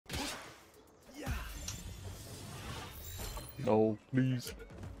No, please.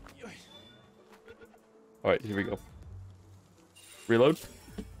 Alright, here we go. Reload.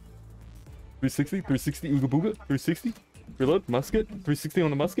 360, 360, Ooga Booga, 360. Reload, musket, 360 on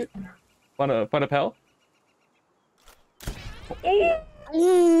the musket. Find a pal. Oh!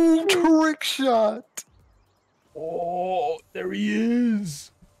 Ooh, trick shot! Oh, there he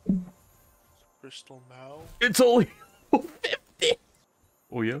is. Crystal Mao. It's only 50.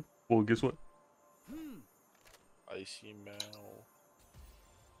 Oh yeah? Well, guess what? Icy Mao.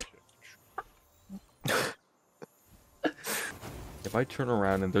 If I turn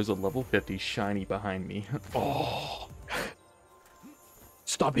around and there's a level 50 shiny behind me. Oh.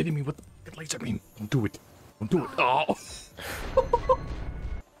 Stop hitting me with the laser beam. Don't do it. Don't do it. Oh.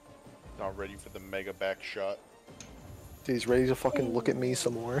 Not ready for the mega back shot. He's ready to fucking look at me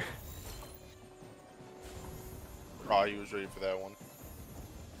some more. Oh, he was ready for that one.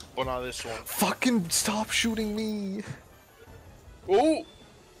 But not this one. Fucking stop shooting me! Oh!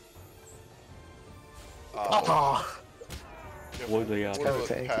 Ah! What they got? What about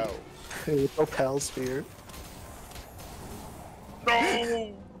Tanky. Pow? No pal spear.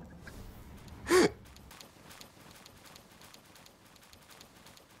 No!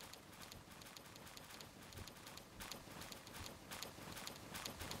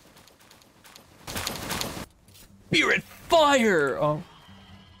 Spirit fire! Oh.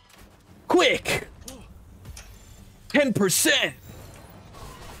 Quick! 10%!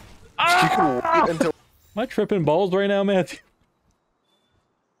 Ah! Until Am I tripping balls right now, man?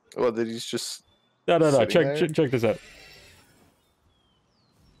 well, did he's just No. sitting Check this out.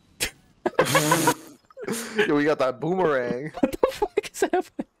 Yo, we got that boomerang. What the fuck is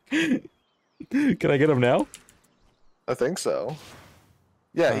happening? Can I get him now? I think so.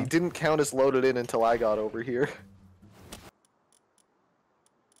 Yeah, he didn't count as loaded in until I got over here.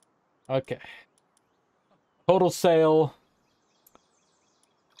 Okay. Total sale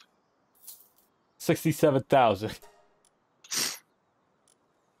 67,000.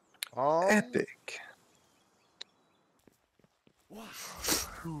 Epic.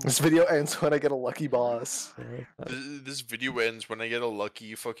 This video ends when I get a lucky boss. This video ends when I get a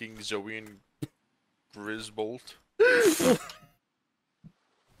lucky fucking Zoe and Grisbolt. What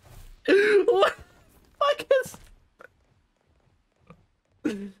the fuck is...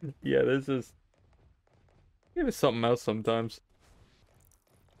 Yeah, this is... Give us something else sometimes.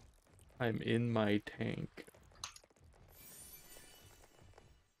 I'm in my tank.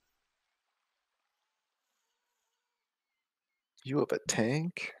 You have a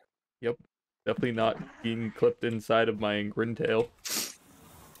tank? Yep. Definitely not being clipped inside of my Grintail.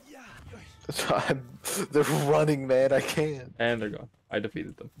 They're running, man. I can't. And they're gone. I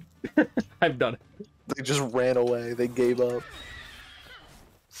defeated them. I've done it. They just ran away. They gave up.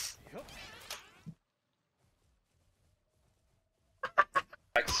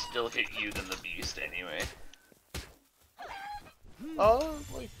 I still hit you than the beast anyway.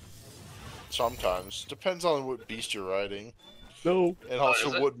 Like sometimes depends on what beast you're riding, No. and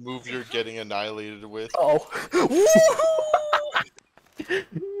also what move you're getting annihilated with. Oh.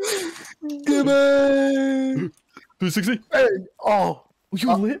 Give me! 360? Hey! Oh!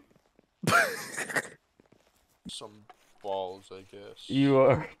 You lit? Some balls, I guess. You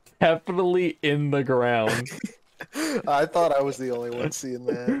are definitely in the ground. I thought I was the only one seeing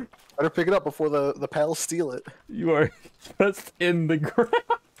that. Better pick it up before the pals steal it. You are just in the ground.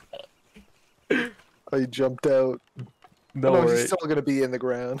 Oh, he jumped out. No, No, worry. he's still gonna be in the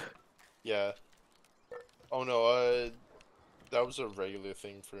ground. Yeah. Oh no, that was a regular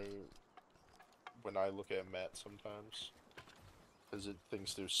thing for when I look at Matt sometimes. Because it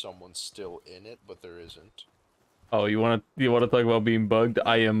thinks there's someone still in it, but there isn't. Oh, you wanna talk about being bugged?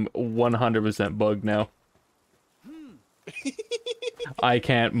 I am 100% bugged now. I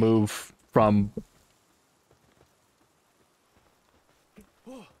can't move from...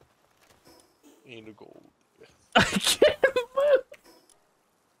 Ain't a gold. I can't move!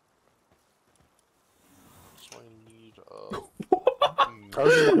 So I need I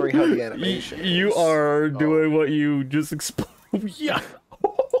was just wondering how the animation You is. are doing what you just explained. Yeah.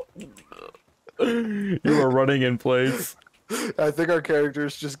 You are running in place. I think our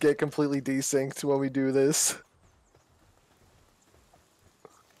characters just get completely desynced when we do this.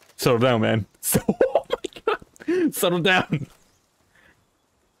 Settle down, man. Oh my god. Settle down.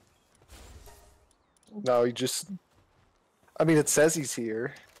 No, he just... I mean, it says he's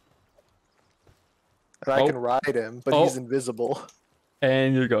here. And I Oh. can ride him, but Oh. he's invisible.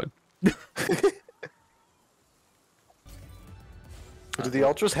 And you're going. The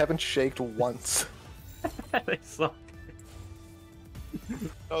ultras haven't shaked once. They suck.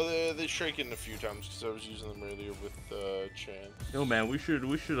 No, they shaken a few times because I was using them earlier with Chance. Yo, man, we should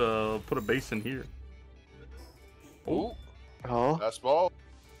put a base in here. Oh, Oh. last ball.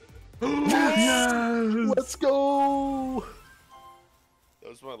 Yes! Let's go. That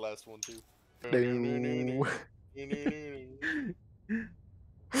was my last one too. No.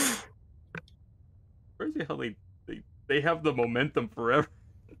 Crazy how they have the momentum forever.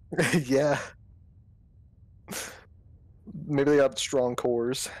 Yeah. Maybe they got strong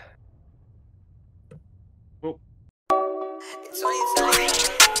cores. Well,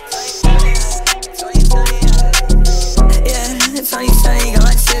 Yeah, 2020 got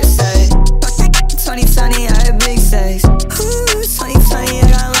my chips say 2020 I had big sex